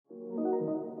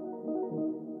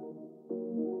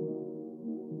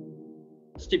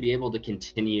To be able to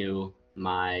continue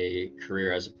my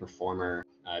career as a performer,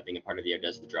 being a part of the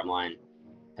Odesza drumline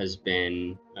has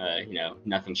been,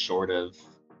 nothing short of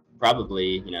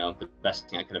probably, the best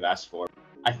thing I could have asked for.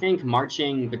 I think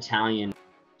marching battalion,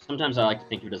 sometimes I like to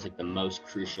think of it as like the most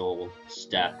crucial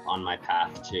step on my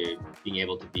path to being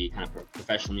able to be kind of a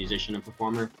professional musician and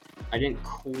performer. I didn't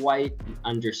quite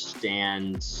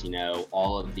understand,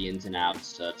 all of the ins and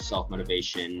outs of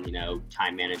self-motivation,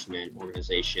 time management,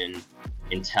 organization,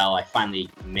 until I finally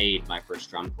made my first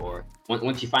drum corps.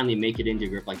 Once you finally make it into a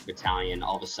group like the Battalion,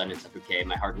 all of a sudden it's like, okay,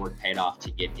 my hard work paid off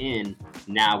to get in.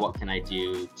 Now what can I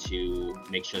do to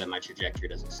make sure that my trajectory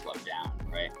doesn't slow down,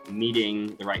 right?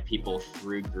 Meeting the right people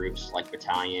through groups like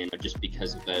Battalion, just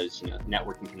because of those,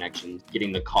 networking connections,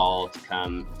 getting the call to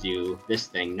come do this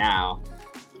thing now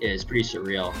is pretty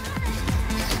surreal.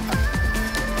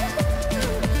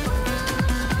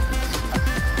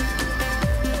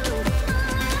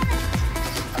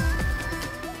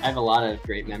 I have a lot of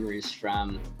great memories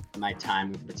from my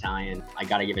time with Battalion. I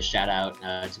got to give a shout out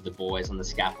to the boys on the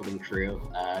scaffolding crew,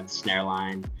 the snare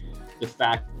line. The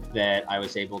fact that I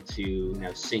was able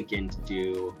to, sink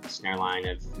into a snare line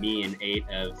of me and 8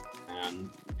 of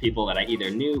people that I either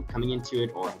knew coming into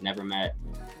it or have never met,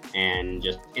 and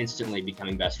just instantly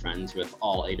becoming best friends with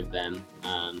all 8 of them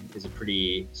is a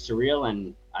pretty surreal,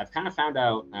 and I've kind of found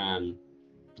out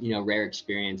rare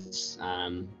experience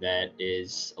that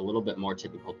is a little bit more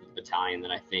typical to the Battalion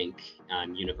than I think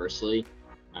universally.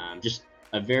 Just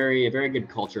a very good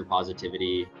culture of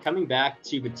positivity. Coming back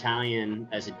to Battalion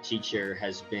as a teacher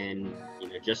has been,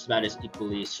 just about as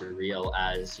equally surreal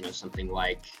as, something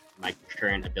like my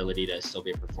current ability to still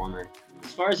be a performer.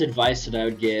 As far as advice that I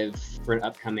would give for an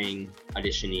upcoming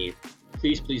auditionee,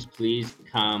 please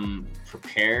come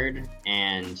prepared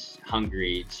and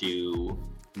hungry to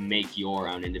make your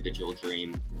own individual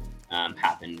dream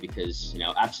happen, because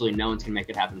absolutely no one's gonna make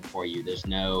it happen for you. There's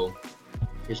no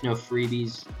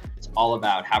freebies. It's all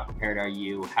about how prepared are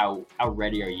you, how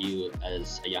ready are you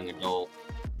as a young adult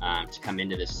to come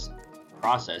into this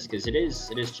process, because it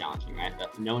is challenging, right?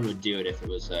 No one would do it if it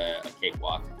was a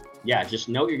cakewalk. Yeah, just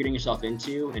know what you're getting yourself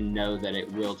into and know that it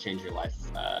will change your life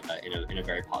in a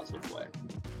very positive way.